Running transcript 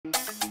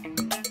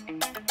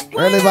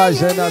Early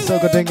vibes right now,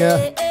 Soca thing,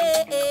 yeah.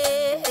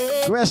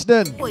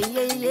 Question.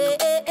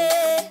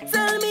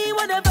 Tell me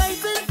what they're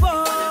fighting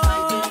for.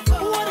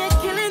 What they're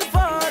killing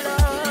for,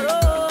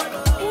 Lord.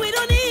 We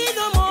don't need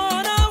no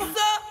more now.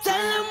 So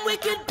tell them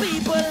wicked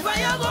people.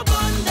 Fire go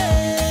burn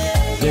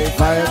them.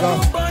 Fire go.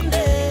 Burn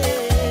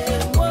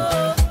them. Oh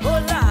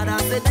Lord, I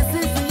said this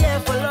is the year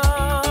for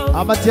love.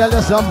 I'ma tell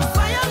you something.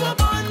 Fire go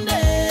burn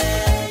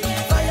them.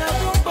 Fire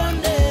go burn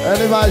them.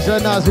 Early vibes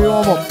right now as we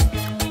warm up.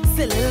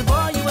 Say little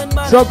boy, you and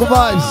my Soca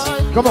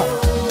vibes. Come on.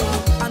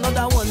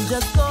 Another one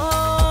just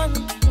gone.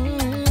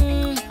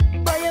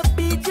 Boy, you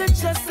beat your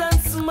chest and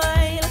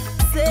smile.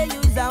 Say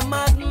you's a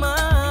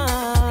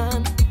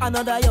madman.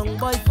 Another young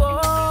boy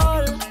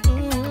fall.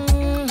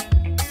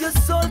 Your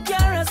soul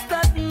can't rest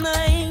at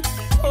night.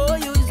 Oh,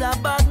 you's a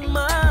bad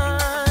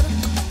man.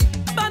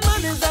 Bad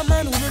man is a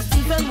man who will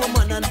defend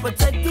woman and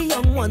protect the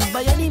young ones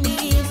by any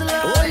means. Lord.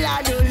 Oh,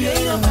 Lord, you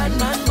ain't no bad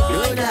man,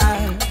 boy.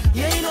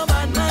 You ain't no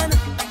bad man.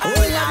 Oh,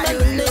 Lord,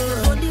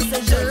 for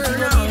decisions, you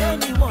don't need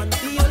anyone.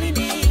 The only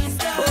needs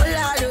God. Oh,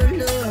 Lord,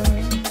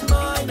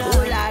 boy, now.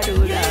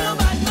 You ain't no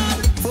bad man.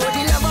 For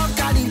the love of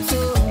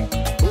Calypso,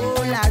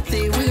 oh Lord,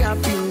 say we are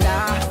finna.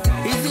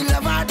 Is the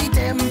love of the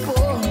tempo,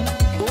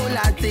 oh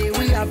Lord, say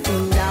we are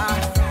finna.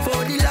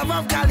 For the love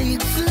of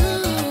Calypso,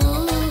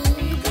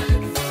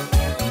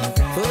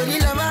 for the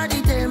love of the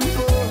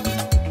tempo.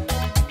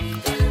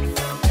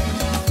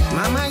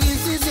 Mama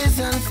used to say,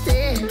 son,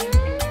 stay.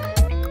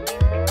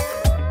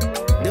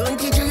 Don't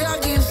get your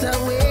gifts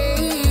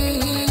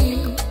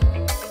away.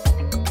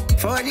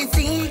 For the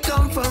thing he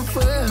come from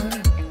far,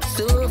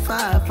 so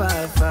far,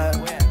 far, far.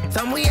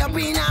 Somewhere up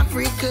in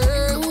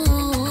Africa.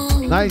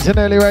 Ooh. Nice and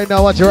early right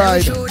now, watch your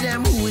ride. Show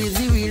them who is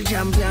the real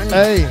champion.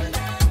 Hey.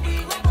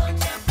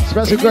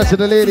 Special request to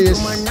the ladies.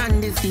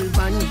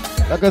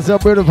 Look at so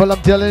beautiful,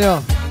 I'm telling you.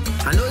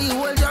 I know you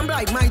hold them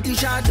like mighty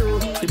shadow.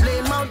 The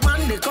blame mouth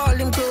man, they call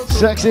him Coco.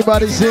 Sexy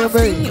body, see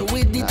me.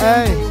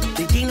 Hey.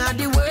 The king of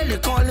the world, they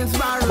call him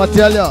Sparrow. I'ma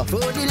tell you. For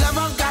the love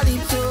of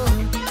Calypso,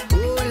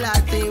 oh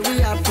Lord, say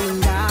we are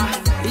funda.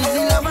 Is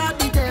the love of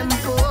the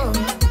tempo,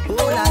 oh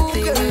Lord,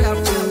 say we are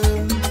funda.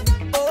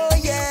 Oh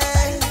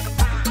yeah,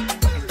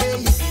 hey,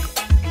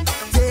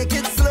 take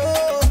it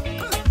slow,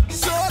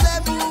 show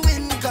them who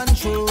in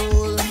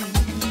control.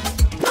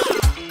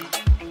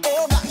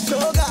 Oh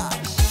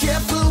gosh,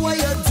 careful what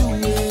you're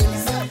doing,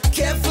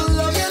 careful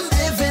how you're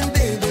living,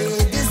 baby.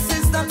 This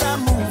is not a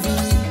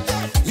movie.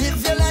 Live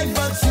your life,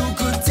 but you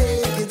could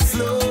take it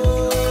slow.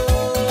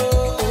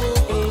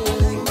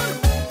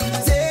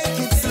 Take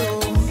it slow.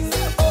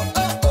 Oh,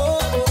 oh, oh,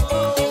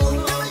 oh,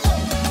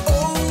 oh.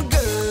 Oh,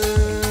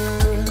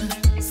 girl.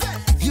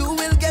 You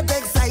will get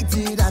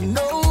excited, I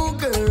know,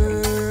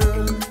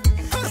 girl.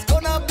 It's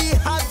gonna be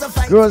hard to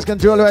fight. Cruise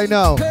control right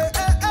now.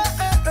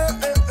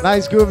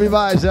 Nice groovy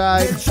vibes, They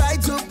right? try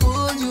to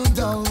pull you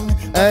down.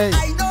 Hey.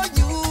 I know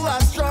you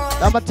are strong.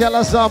 I'ma tell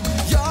her something.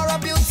 You're a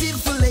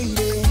beautiful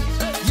lady.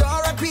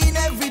 You're a queen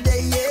every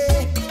day,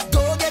 yeah.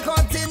 Don't get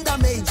caught in the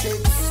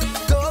matrix.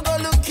 Don't go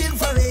looking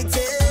for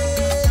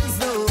ratings,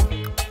 no.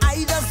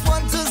 I just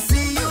want to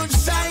see you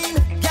shine.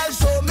 Girl,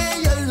 show me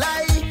your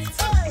light.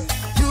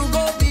 You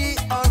gon' be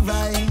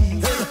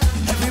alright.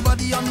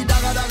 Everybody on the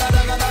daga daga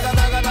daga daga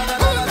daga daga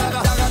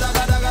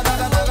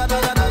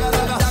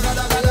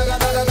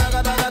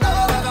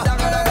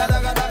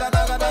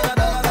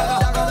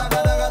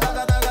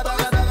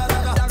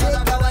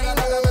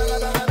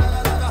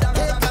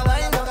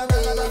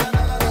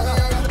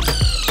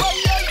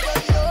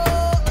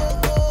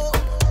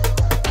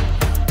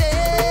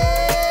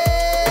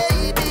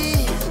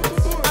Baby,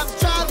 I've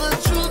traveled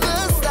through the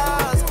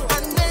stars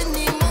and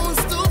many moons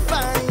to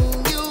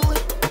find you.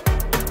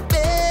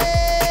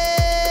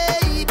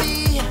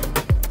 Baby,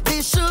 the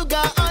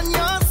sugar on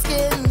your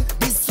skin,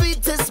 the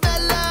sweetest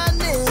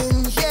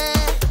melanin, yeah.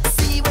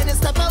 See when you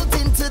step out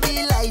into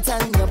the light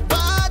and your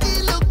body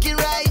looking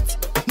right.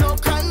 No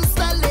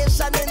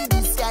constellation in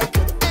the sky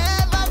could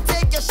ever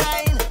take your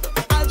shine.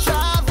 I'll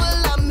travel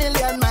a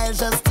million miles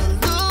just to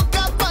look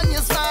up on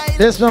your smile.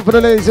 This one for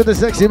the ladies with the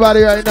sexy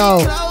body right now.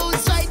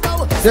 Clouds right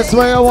now. That's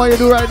what I want you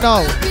to do right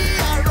now. Be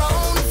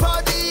around for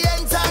the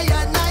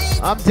entire night.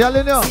 I'm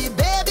telling you. See,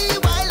 baby,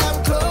 while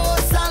I'm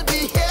close, I'll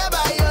be here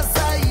by your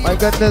side. My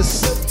goodness.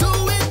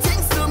 Doing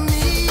things to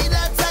me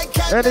that I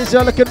can't. Ladies,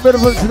 you're looking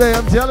beautiful today,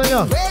 I'm telling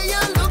you. Where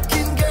you're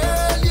looking,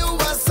 girl, you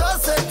are so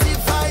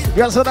certified.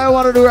 Guess what I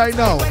want to do right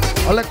now?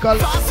 I'll let call.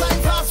 Fast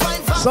wine, fast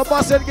wine, fast So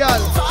boss it, girl.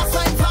 fast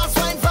wine, fast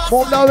wine, fast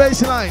Move that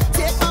waistline.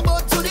 Take my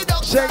boat to the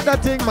dock. Shake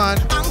that thing, man.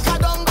 Anchor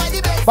down by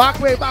the bay. Back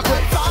way, back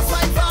way. Fast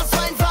wine, fast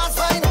wine, fast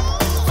wine.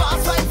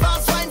 Fast wine,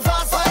 fast wine,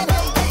 fast wine.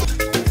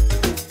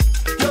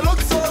 You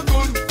look so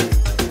good.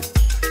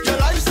 Your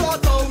life's so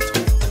out.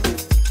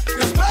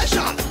 You're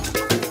special.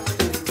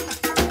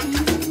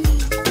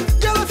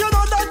 Girl, if you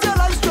know that your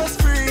life's stress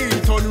free,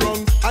 turn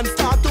wrong and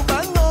start to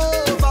bend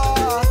over.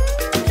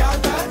 Girl,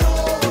 bend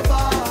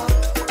over.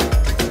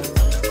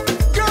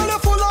 Girl, you're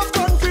full of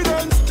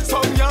confidence.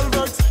 Some girl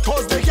vex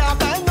 'cause they can't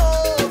bend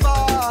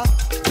over.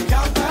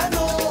 Can't bend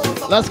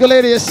over. Let's go,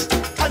 ladies.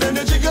 And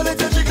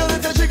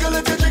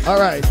All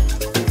right.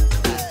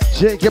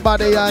 Shake your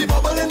body and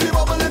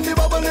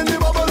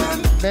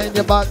bend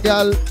your back,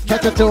 girl.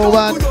 Catch a toe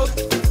one.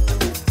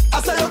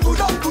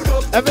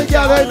 Every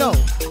girl right now.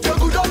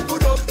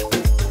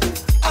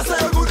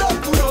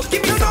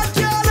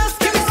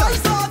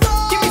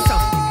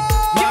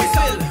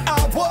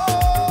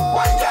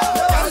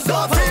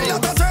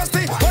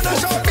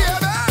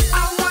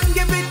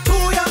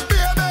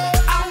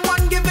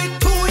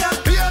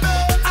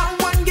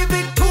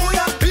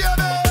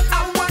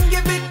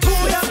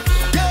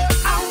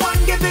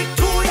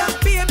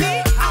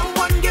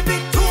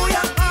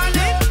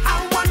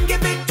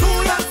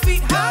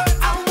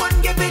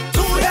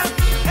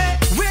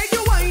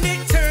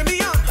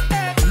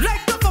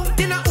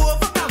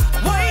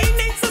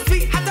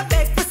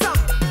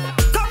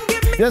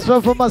 This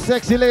one for my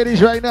sexy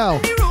ladies right now.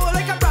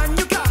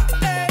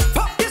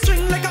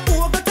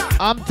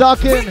 I'm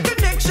talking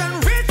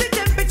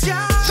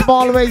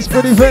small waist,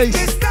 pretty face.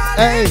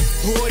 Hey.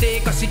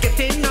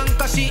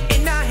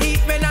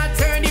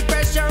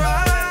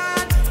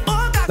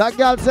 That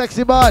girl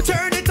sexy bud.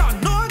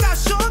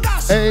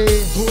 Hey.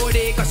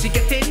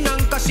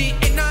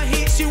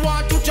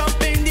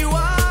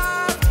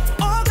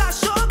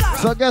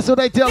 So guess what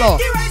they tell her?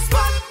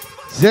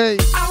 Say.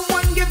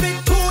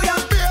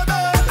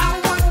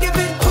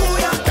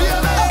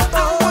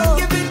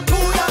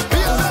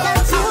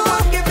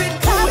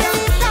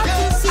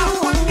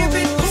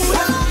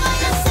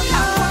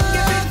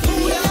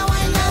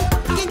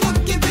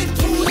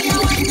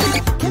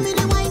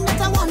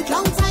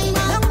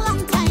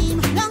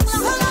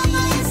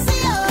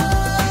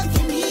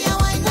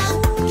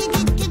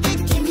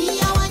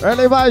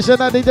 Early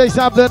version of DJ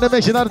Sampler and the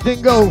mission of the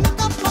thing go.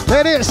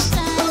 Ladies.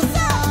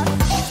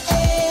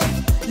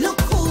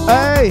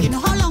 Hey.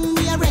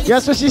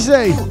 Guess what she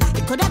say?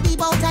 It could have been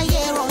about a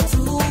year or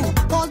two.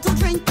 Call to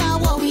drink now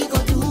what we go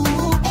do.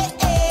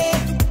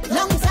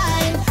 Long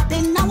time.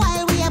 Then now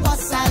while we are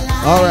boss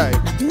alive. All right.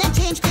 Nothing that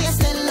change cause you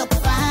still look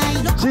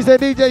fine. She said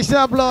DJ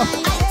Sampler. I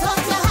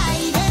thought you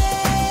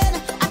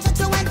hiding. I thought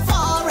you went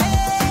for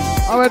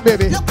it. All right,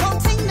 baby. Look how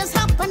things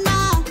happen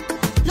now.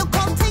 Look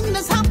how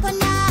things happen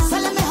now. So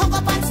let me hug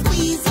up and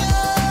squeeze you.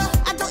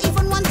 I don't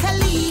even want to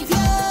leave you.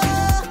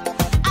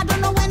 I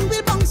don't know when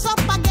we'll bounce up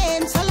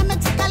again. So let me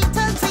take a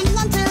little thing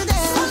until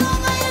then. So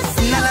long as you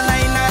see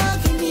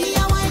give me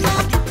a wine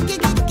up.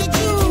 Give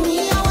me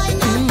a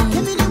wine up.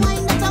 Give me the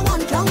wine that I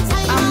want long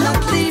time. I'm not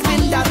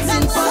leaving, that's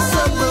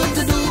impossible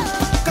to do.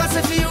 Cause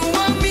if you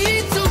want me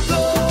to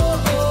go,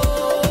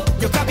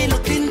 you can be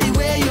looking the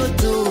way you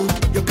do.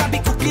 You can be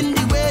cooking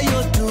the way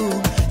you do.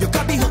 You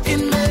can be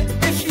hooking me.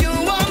 If you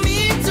want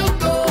me to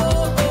go,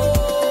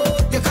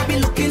 you can be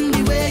looking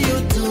the way you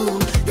do.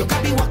 You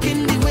can be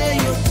walking the way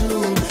you do.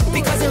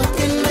 Because you're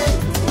hooking me.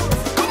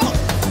 Come on.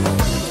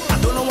 I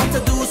don't know what to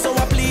do, so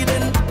I'm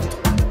pleading.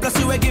 Plus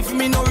you ain't give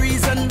me no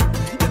reason.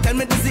 You tell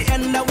me this is the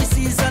end of the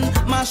season.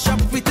 Mash up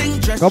everything,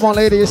 dress. Come on,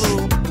 ladies.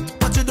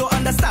 But you don't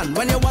understand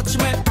when you watch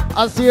me.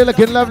 I see you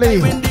looking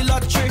lovely. Win the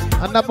lottery.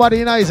 And the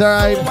body nice, all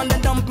right. No one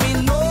that dump me,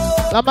 no.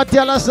 Let me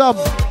tell her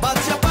something. But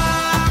your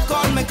back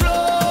on me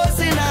clothes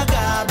in a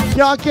garbage. You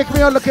can't kick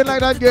me out looking like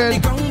that girl. The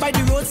ground by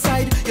the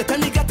roadside. You tell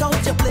me get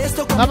out your place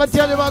to come. Let me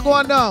tell you what's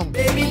going down.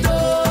 Baby,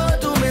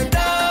 don't do me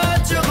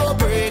that. You go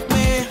break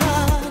my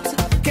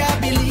heart.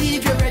 Can't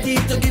believe you're ready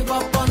to give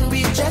up on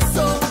me just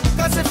so.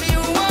 Cause if you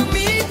want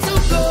me to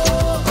go,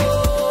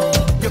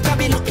 you can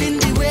be looking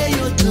the way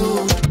you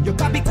do. You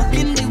can be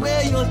cooking the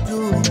way you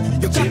do.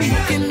 You can be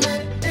looking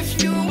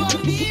if you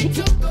want me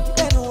to go.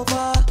 Bend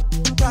over,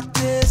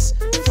 practice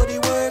for the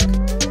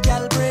work,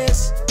 gal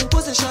brace,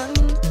 position,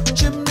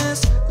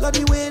 gymnast, love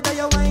the way that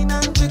you whine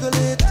and jiggle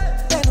it.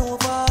 Bend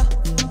over,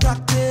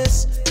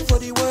 practice for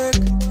the work,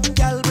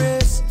 gal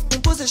brace,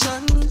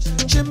 position,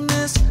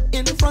 gymnast,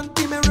 in front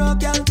the mirror,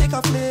 gal take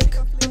a flick.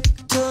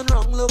 Turn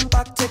round, look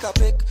back, take a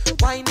pic.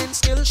 Whining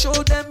skill, show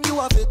them you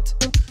have it.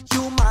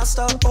 You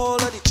master all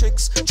of the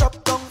tricks.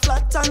 Drop down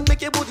flat and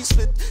make your body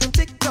split.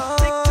 Tick tock,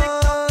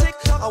 tick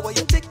tock, how are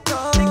you tick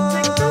tock?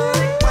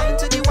 Wine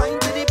to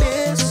the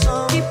bass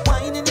now. Keep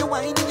whining your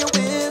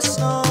waist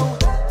now.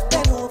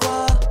 Bend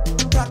over,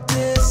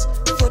 practice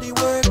for the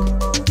work,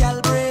 gal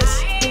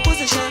brace,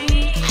 position,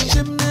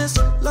 gymnast,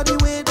 love the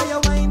way that you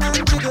whine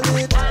and jiggle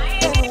it.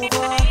 Bend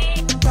over,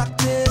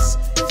 practice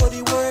for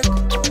the work,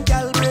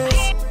 gal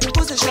brace,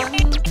 position,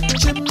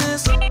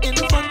 gymnast, in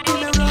front the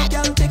mirror,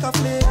 gal take a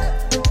flick.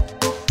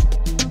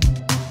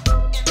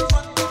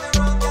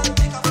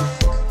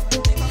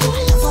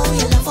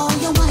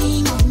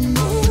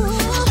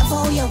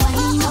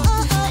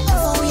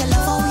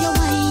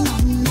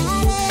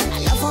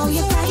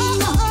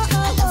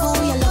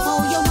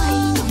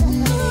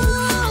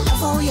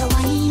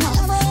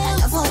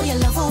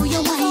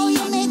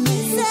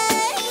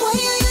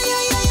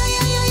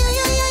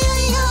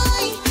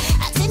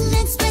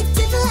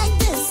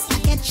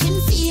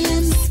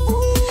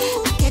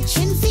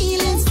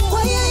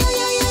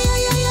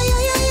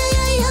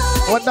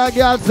 What that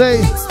girl say?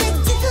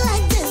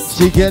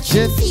 She gets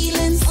it.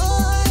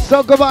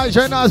 So goodbye,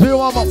 right now as we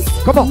warm up.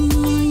 Come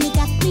on.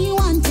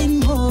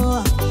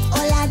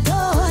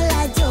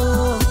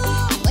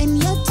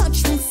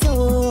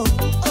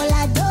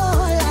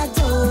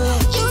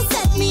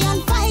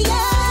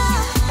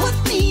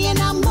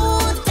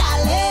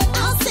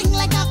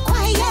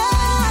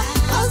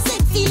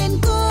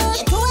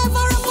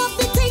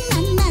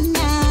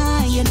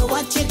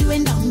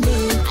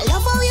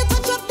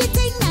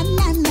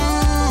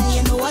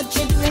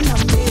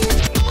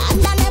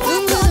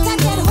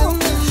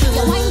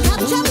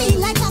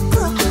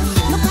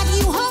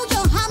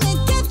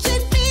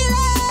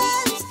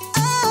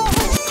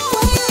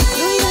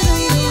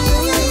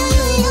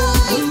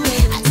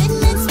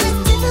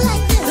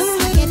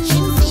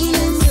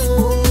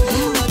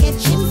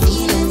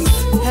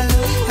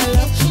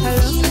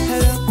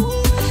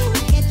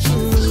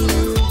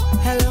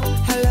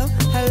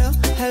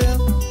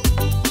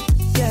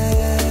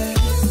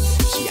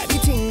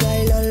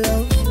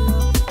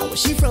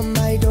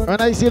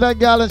 When I see that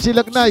girl and she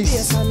look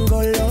nice.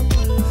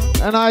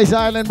 A nice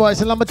island boy,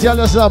 so let me tell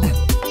you something.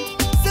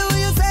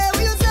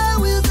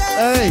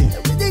 Hey.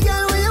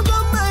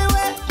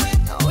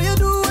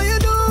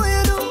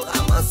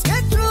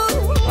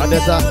 And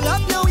that's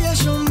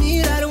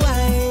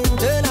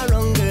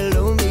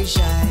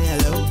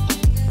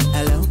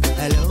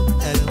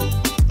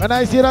when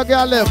I see that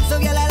girl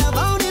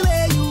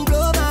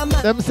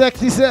them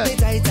sexy set.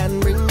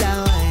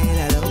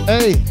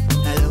 Hey.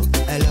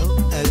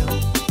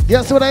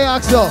 Guess what I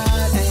asked her? Are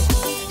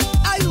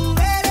you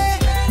ready?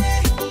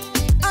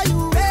 Are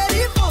you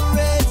ready for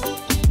it?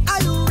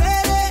 Are you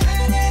ready?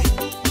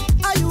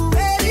 Are you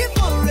ready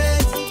for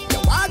it? You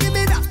want give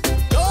me that?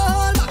 No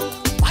hold back.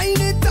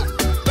 Wind it up.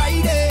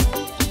 Right there.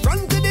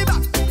 Front to the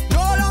back. No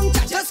long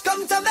chat. Just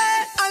come to me.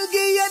 I'll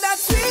give you that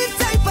sweet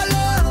type of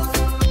love.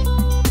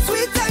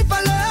 Sweet type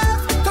of love.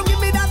 Come give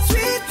me that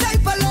sweet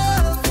type of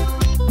love.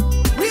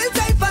 Real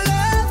type of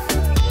love.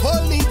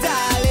 Hold me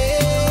darling.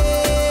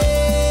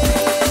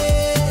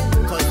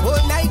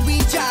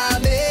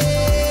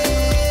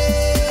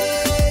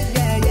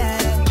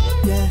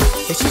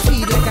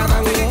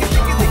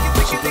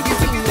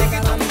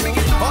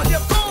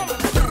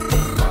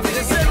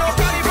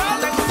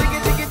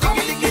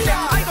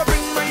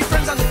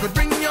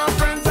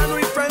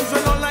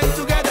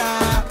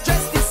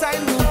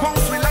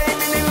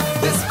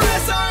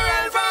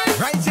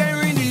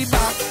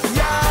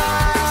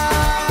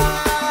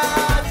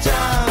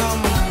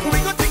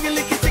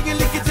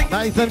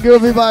 Nice and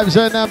groovy vibes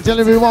right now. I'm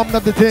telling you, we warmed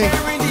up the thing.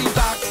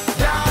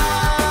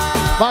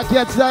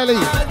 Backyard styling.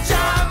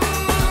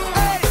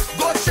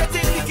 Go straight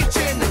in the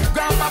kitchen,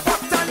 grab a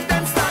pot and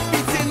then start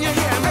beating. You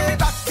hear me?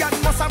 Backyard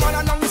must have an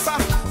announcer,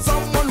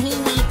 someone who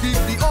will give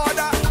the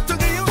order to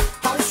give you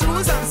house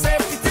shoes and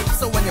safety tips.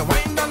 So when you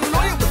wind and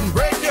know you wouldn't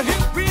break your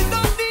hip. We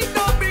don't need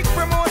no big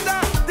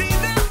promoter. The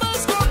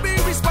neighbors go be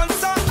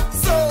responsible.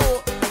 So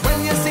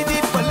when you see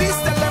the police,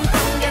 tell them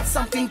come get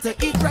something to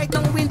eat right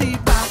now in the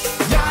back.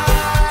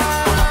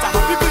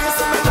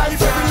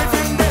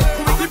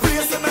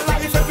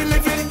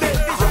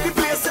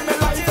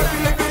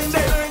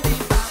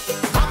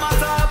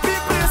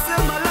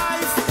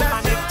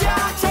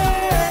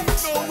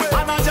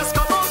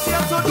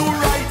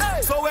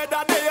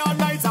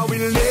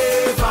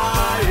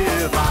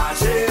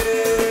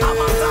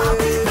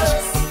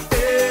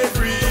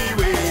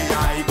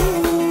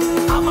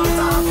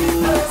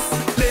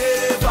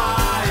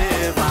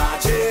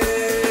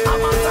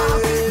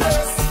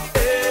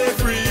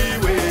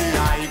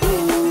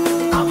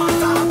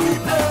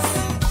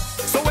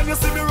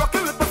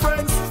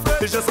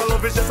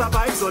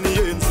 On the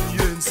ends.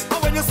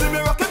 And when you see me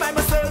rocking by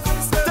myself,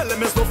 tell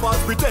them it's no false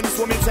pretense,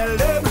 so me tell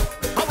them.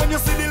 And when you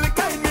see the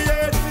liquor in me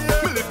head,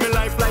 me live me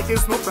life like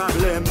it's no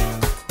problem.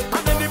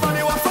 And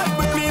anybody who fight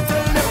with me,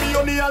 tell them me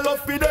only a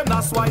love for them.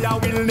 That's why I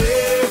will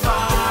never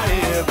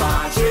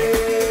ever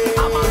change.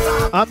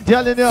 I'm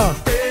telling you.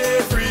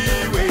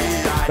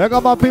 There are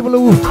about people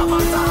who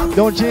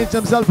don't change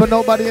themselves for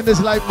nobody in this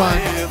life, man.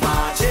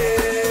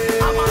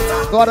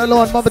 God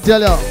alone, mama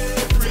tell you.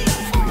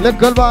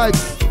 Lyrical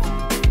vibes.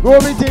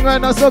 Groovy thing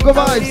right now, Soca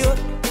vibes.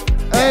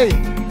 Hey,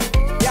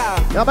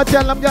 I'ma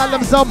tell them, girl,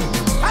 them some.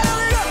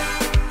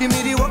 Give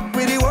me the work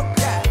with the work,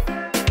 yeah.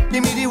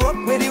 Give me the work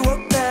with the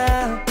work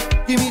now.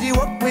 Give me the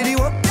work with the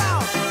work now.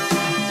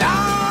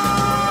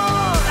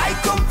 I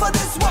come for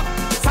this work.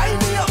 Sign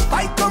me up.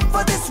 I come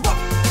for this work.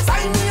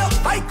 Sign me up.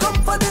 I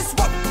come for this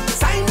work.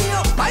 Sign me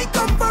up. I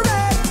come for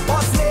it.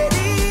 Boss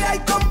lady, I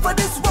come for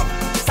this work.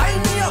 Sign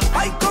me up.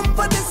 I come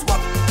for this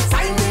work.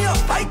 Sign me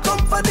up. I come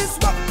for this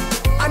work.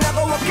 I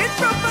never work it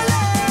properly.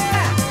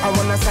 I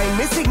wanna sign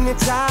my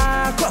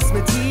signature, cross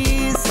my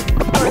T's,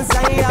 once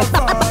I have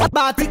fun.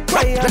 But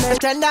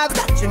requirement and I've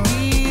that you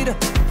need.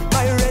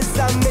 My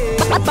resume,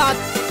 but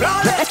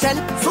flawless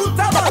and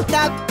suitable.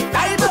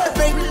 Bible,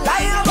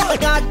 reliable.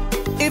 God,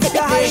 if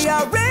you hire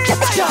it,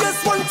 I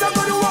just want to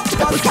go to work.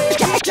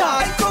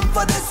 I come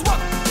for this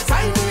work.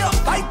 Sign me up.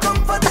 I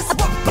come for this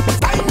work.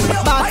 Sign me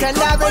up. I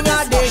come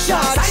for this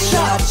work. Sign me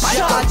up. I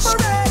come for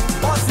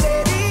it. Boss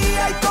lady,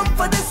 I come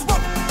for this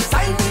work.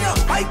 Sign me up,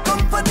 I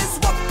come for this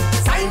work.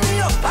 Sign me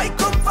up, I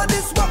come for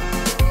this work.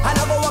 I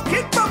never work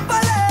it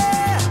properly.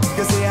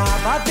 You say I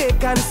have a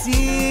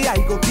vacancy, I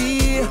go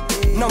be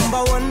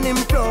 #1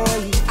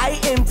 employee. I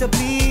aim to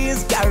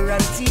please,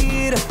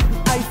 guaranteed.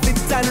 I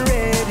fit and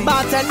ready.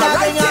 Bartender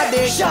bring a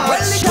day shot.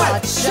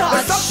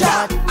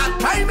 I'm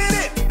timing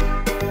it.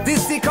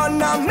 This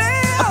economy,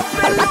 I've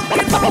been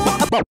looking for.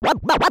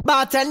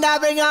 Bartender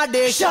bring a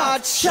day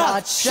shot.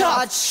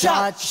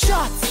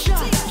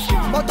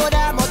 Motor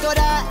there.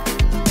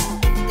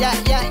 Yeah.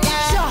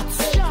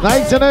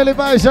 Nice and early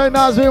vibes right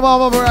now as we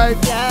warm up, right?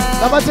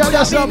 Let me tell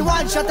you something.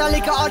 One shot of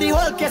liquor or the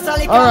whole case of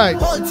liquor. All right.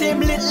 Whole team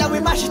lit, like we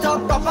mash it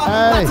up proper.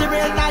 Hey. Party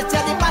real nice,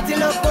 yeah, the party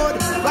look good.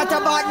 Right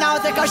about now,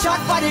 take a shot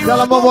for the road. Tell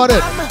them about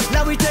it.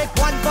 Now we take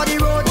one for the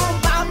road. Boom,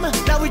 bam.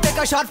 Now we take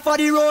a shot for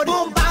the road.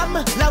 Boom, bam.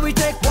 Now we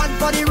take one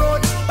for the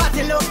road.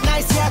 Party look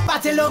nice, yeah,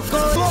 party look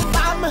good. Boom,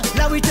 bam.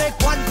 Now we take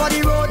one for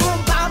the road. Boom,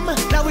 bam.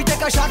 bam. Now we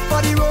take a shot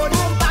for the road.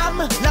 Boom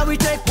bam. Now we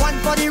take one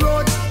for the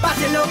road.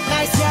 Party look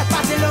nice, yeah,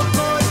 party look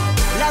good.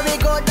 Now we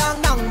go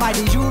down by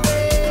the Juve.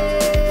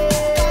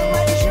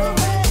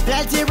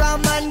 Plenty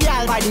rum and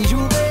gal by the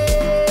Juve.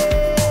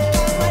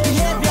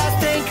 Behavior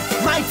stink,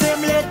 my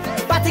team lit.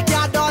 Party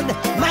car done,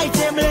 my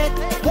team lit.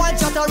 One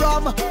shot of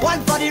rum,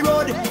 one for the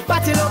road.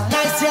 Party look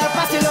nice, yeah,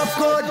 party look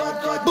good.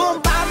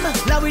 Boom bam,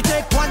 now we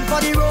take one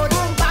for the road.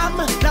 Boom bam,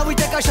 now we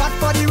take a shot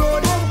for the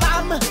road. Boom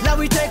bam, now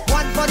we take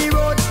one for the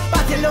road.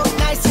 Party look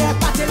nice, yeah,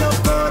 party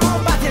look good.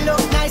 Party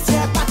look nice,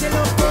 yeah, party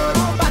look good.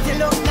 Party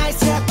look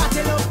nice, yeah,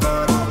 party look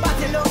good.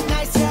 Party look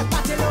nice, yeah,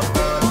 party look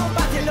good.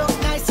 Party look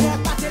nice, yeah,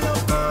 party look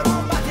good.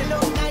 Party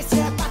look nice,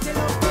 yeah, party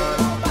look good.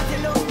 Party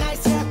look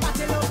nice, yeah,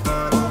 party look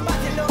good.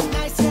 Party look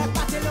nice, yeah,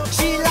 party look good.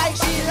 She like,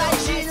 right,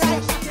 She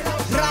like,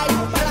 right.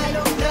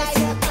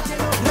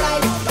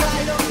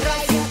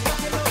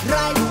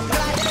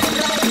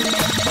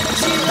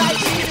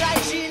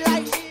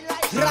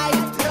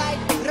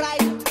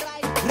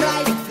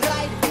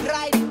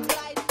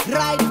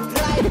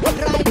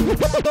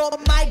 So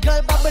my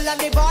girl bubble on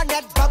the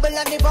bonnet, bubble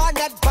on the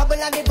bonnet,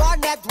 bubble on the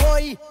bonnet,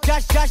 boy.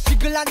 Just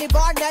jiggle on the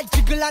bonnet,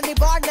 jiggle on the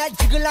bonnet,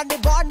 jiggle on the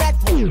bonnet.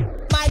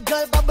 My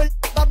girl bubble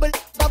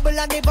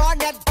on the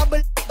bonnet,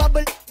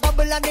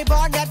 bubble on the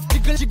bonnet,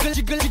 jiggle.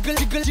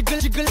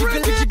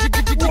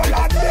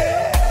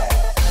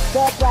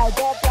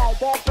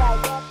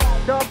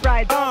 Don't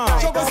pride.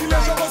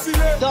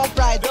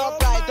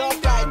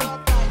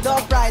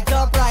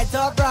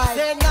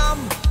 Say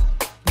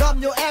numb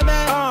you aimé,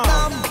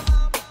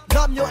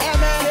 numb you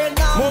aimé.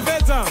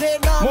 Say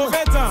numb,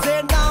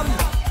 say numb.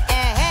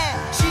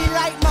 She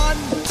like man,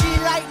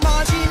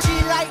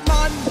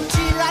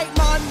 she like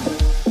man.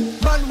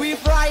 Man we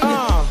fried,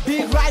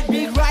 big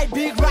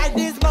ride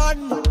this man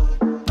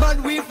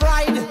we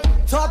fried.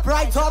 Top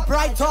right.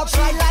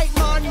 She like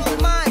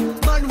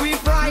man we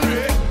fried,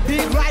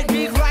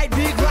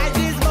 big ride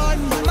this man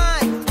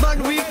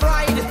we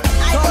fried.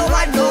 I don't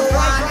want no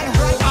one.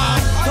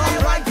 Top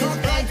right is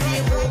plenty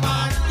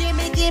woman. Give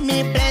me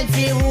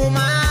plenty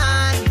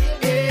woman.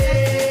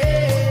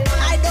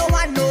 I don't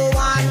want no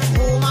one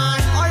woman.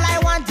 All I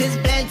want is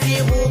plenty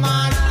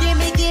woman. Give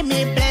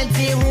me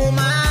plenty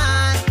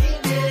woman.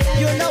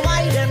 You know why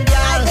them girl?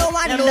 I don't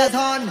want no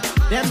son.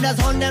 Them the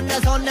son.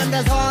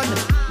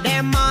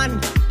 Them man.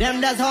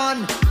 Them the son.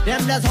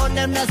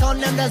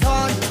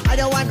 I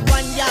don't want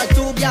one girl,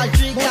 two girl,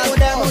 three girl, four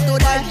girl,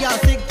 5 girl,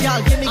 6 girl.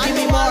 Give me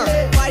more.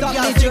 5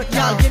 girl, 6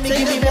 girl. Give me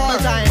more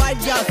time.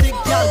 5 girl, 6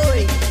 girl,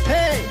 3.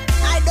 Hey,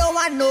 I don't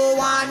want no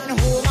one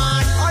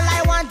woman. All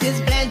I want is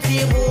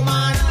plenty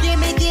woman. Give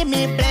me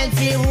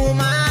plenty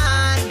woman.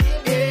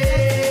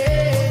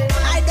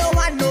 I don't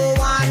want no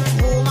one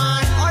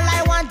woman. All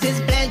I want is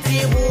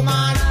plenty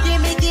woman. Give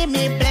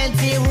me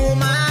plenty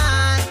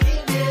woman.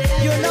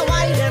 You know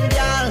why them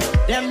girl,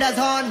 them the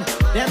son.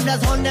 Them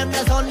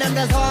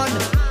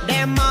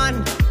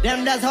man,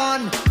 them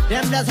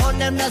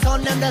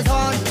the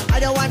son. I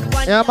don't want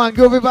one. Yeah, man,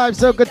 Groovy vibes,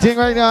 so good thing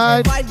right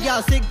now. 5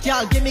 girl, 6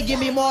 girl, give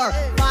me more.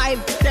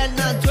 5, 10,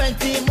 and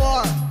 20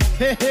 more.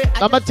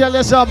 I'ma tell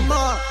you something. More.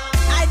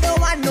 I don't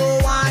want no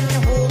one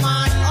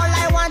woman. All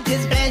I want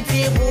is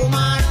plenty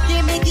woman.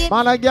 Give me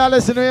Man and girl,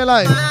 listen to your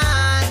life.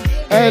 man.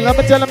 Hey, let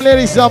me tell them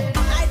ladies something.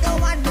 I don't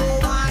want no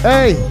one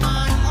Hey, woman. All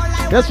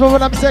I that's for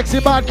when I'm sexy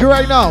bad crew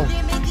right now.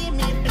 give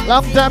me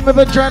Long time we've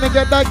been trying to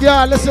get that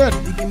girl, listen.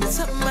 You give me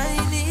something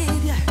I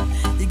need, yeah.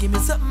 You give me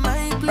something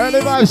I please. Early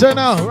vibes right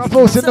now.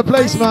 Rappos in the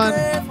place, man.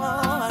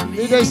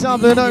 DJ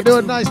something, don't do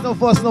it nice, no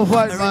fuss, no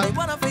fight, man.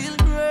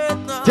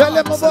 Tell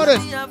them about it.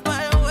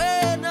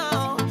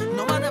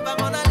 No one ever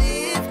gonna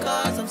leave,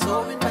 cause I'm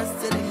so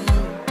invested in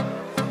you.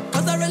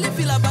 Cause I really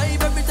feel a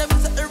vibe every time you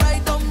set the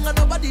right down. And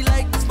nobody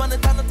like this, man,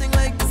 it's nothing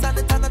like this, and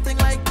it's nothing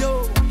like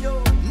you.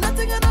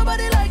 Nothing and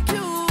nobody like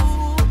you.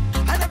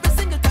 And every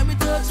single time we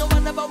touch, no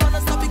one ever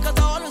wanna stop, because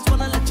I always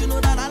wanna let you know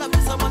that I love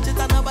you so much, it's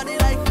nobody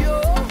like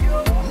you.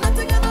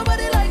 Nothing and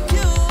nobody like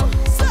you.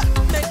 So,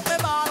 make me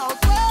ball out.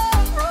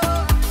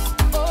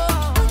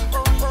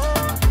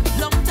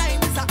 Long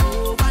time is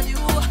over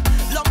you.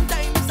 Long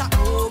time is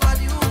over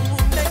you.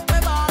 Make me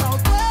ball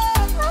out.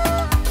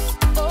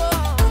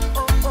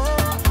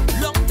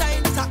 Long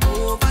time is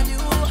over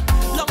you.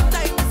 Long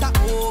time is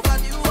over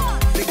you.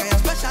 Because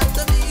you're special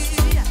to me.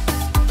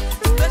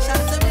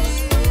 Special to me.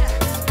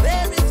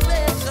 Very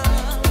special.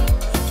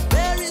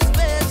 Very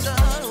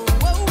special.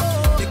 Whoa,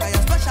 whoa. Because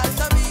you're special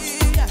to me.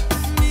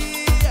 Me.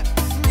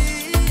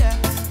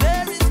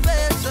 Very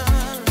special.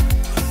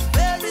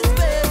 Very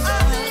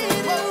special.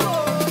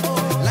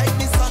 Whoa. Like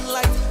the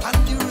sunlight and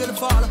the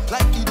rainfall.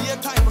 Like the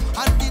daytime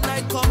and the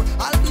night come.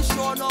 I'll be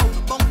sure now.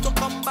 Bound to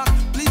come back.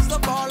 Please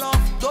don't fall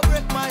off. Don't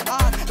break my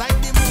heart. Like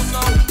the moon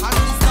now and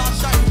the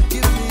starshine.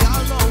 Give me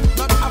all now.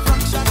 Not a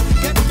fraction.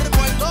 Get to the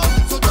point now.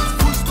 So just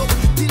full stop.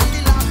 Till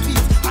the last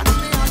beat and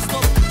me heart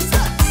stop.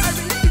 I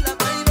really feel a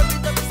vibe every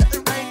time we set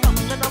it right now.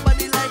 And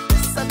nobody like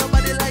this and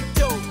nobody like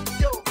you.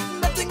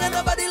 Nothing and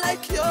nobody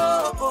like you.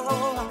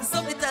 So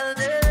me tell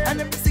them. And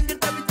every single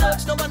time we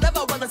touch, no one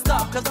ever wanna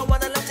stop. Cause I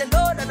wanna let you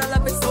know that I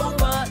love you so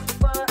much.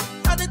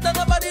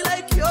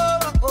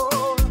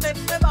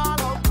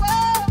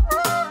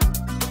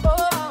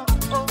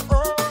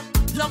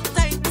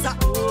 is a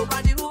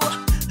overdue.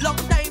 Long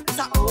time is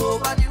a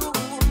overdue.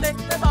 Make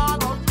them all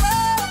go.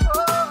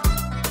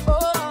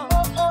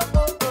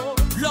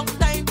 Long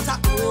time is a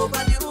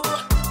overdue.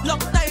 Long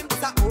time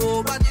is a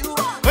overdue.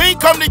 Here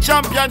come the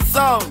champion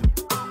sound.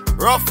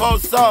 Rough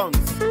House Sounds.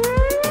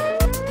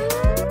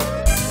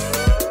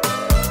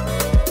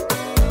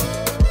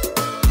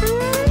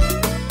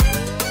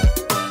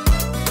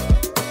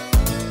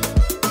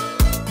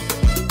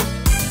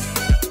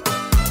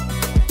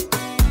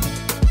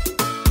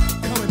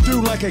 Coming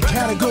through like a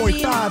Category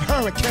 5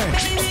 hurricane.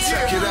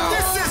 Check it out.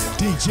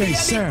 DJ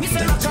Sam.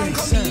 DJ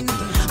Sam.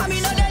 I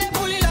mean, they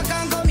pull it like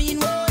I'm coming.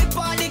 Boy,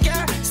 party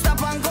car,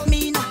 stop and come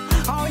in.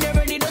 How they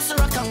ready to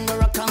rock and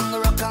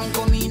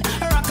come in.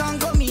 Rock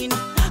and come in.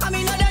 I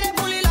mean, they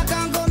pull it like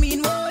I'm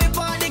coming. Boy,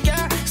 party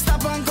car,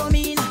 stop and come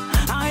in.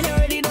 How they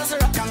ready to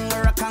rock and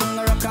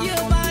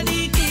your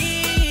body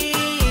clean,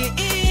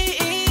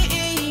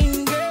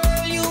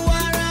 girl, you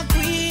are a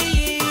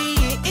queen.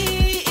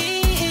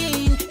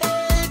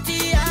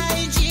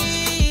 LTIG,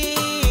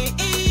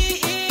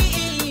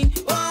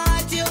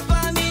 want you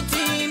for me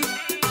team.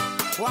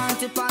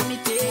 Want it for me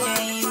team.